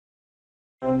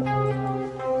Yup,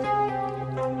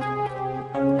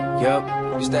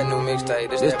 it's that new mixtape.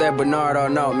 This that Bernard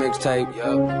Arnault mixtape. Yup,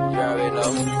 you already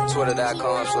know.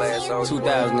 Twitter.com/Soulja.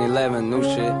 2011, new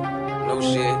shit. New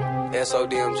shit.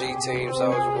 SODMG team,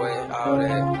 Soulja Boy, all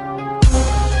that.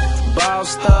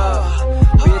 Bossed up,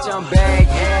 bitch, I'm back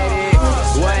at it.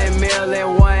 1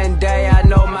 million one day, I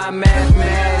know my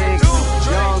mathematics.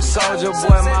 Young Soulja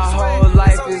Boy, my whole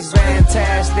life is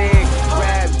fantastic.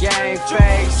 Rap game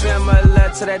fake, similar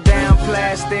to that damn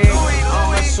plastic.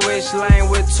 I'ma switch lane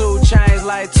with 2 chains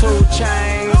like 2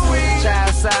 chains.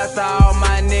 Shout out to all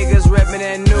my niggas reppin'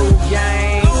 that new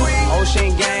gang.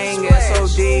 Ocean gang,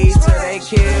 SOD till they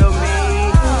kill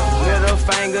me. Middle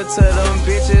finger to them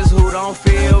bitches who don't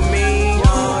feel me.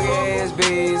 Young ass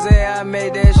busy, I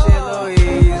made that shit look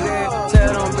easy.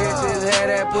 Tell them bitches had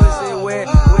that pussy wet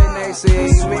when they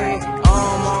see me.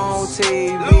 I'm on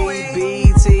TV,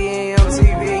 BT and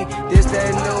MTV. This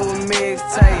that new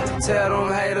mixtape. Tell them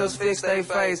haters fix they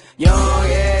face. Young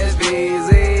ass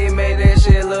busy, made that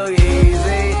shit look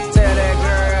easy. Tell that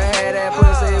girl had that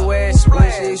pussy wet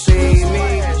when she see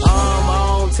me. I'm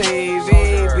on TV,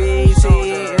 BT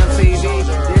and MTV.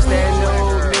 This that new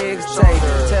mixtape.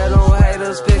 Tell them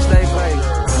haters fix they face.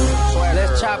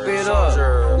 Let's chop it up.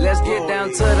 Let's get down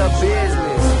to the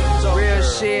business. Real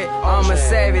shit, I'm a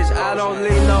savage, I don't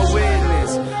leave no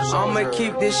witness. I'ma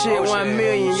keep this shit 1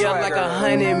 million, yeah, like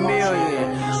 100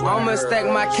 million. I'ma stack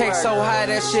my cake so high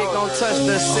that shit gon' touch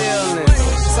the ceiling.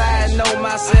 Side note,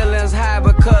 my ceiling's high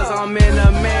because I'm in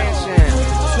a mansion.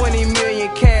 20 million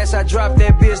cash, I dropped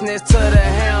that business to the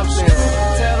Hamptons.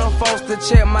 Tell them folks to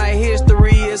check my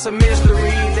history, it's a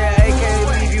mystery. That AK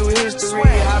leave you history.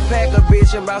 I pack a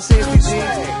bitch about 60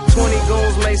 G's. 20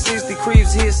 goons make 60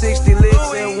 creeps, hit 60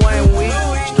 licks in 1 week.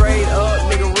 Straight up,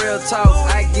 nigga, real talk.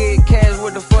 I get cash,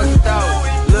 what the fuck you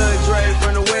thought? Lil Dre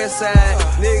from the west side,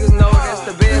 niggas know that's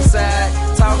the best side.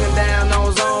 Talking down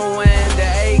on zone 1, the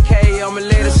AK, I'ma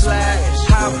let it slide.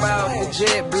 Hop out the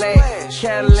jet black,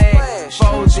 Cadillac,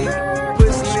 4G.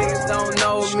 Pussy niggas don't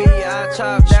know me, I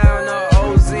chop down the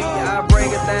OZ. I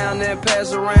break it down and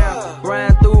pass around,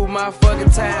 grind through my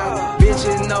fucking town.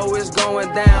 Bitches know it's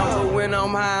going down, but when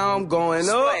I'm high, I'm going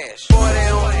up. 40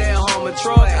 on that Hummer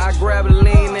truck, I grab a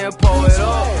lean and pull it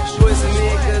up. Pussy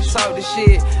nigga talk the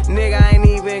shit, nigga I ain't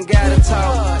even gotta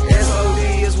talk.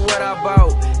 SOD is what I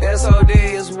bought, SOD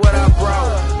is what I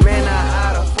brought. Man,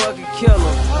 I oughta fucking kill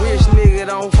him, rich nigga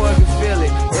don't fucking feel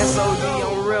it. SOD,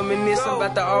 I'm reminiscing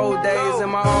about the old days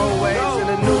and my old ways. In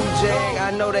the new Jag,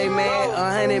 I know they mad,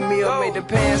 100 mil made the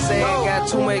pants sag. Got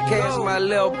too much cash in my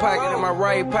left pocket, in my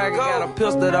right pocket got a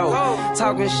pistol though.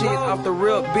 Talking shit off the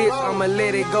real bitch, I'ma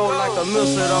let it go like a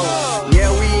missile though.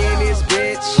 Yeah, we in this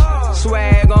bitch,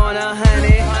 swag on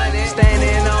 100,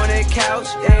 standing on the couch,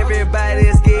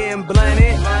 everybody's getting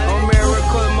blunted.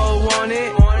 America most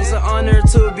wanted, it's an honor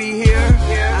to be here.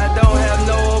 I don't have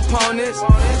no opponents,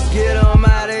 get them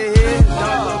out of here.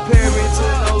 Don't compare me to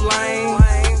no lane,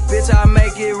 bitch I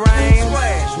make it rain.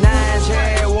 9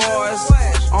 Jaguars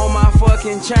on my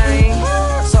fucking chain.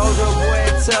 Soulja Boy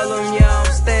tell them yeah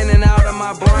I'm standing out of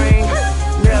my brain.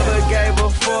 Never gave a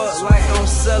fuck like I'm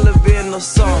celibate or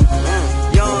something.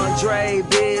 Young Dre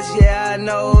bitch, yeah I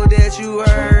know that you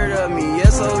heard of me.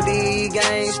 SOD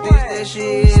gang, stick that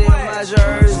shit in my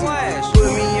jersey. Put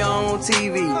me on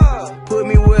TV, put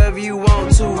me wherever you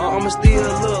want to. I'ma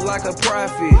still look like a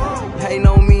prophet. Hate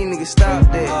on me nigga, stop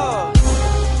that.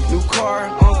 New car,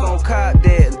 I'm gon' cop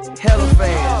that hella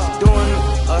fast. Doing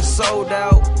a sold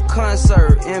out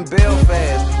concert in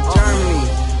Belfast, Germany.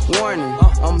 Warning,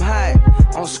 I'm hot,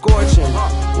 I'm scorching.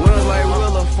 Wins like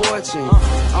Wheel of Fortune. I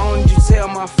don't need you tell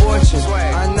my fortune.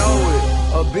 I know it,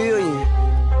 a billion.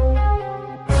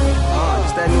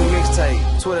 It's that new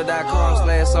mixtape.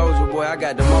 Twitter.com/Soulja Boy. I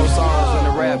got the most songs in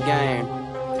the rap game.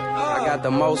 I got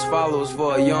the most followers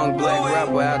for a young black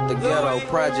rapper out the ghetto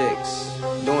projects.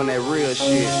 Doing that real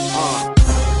shit.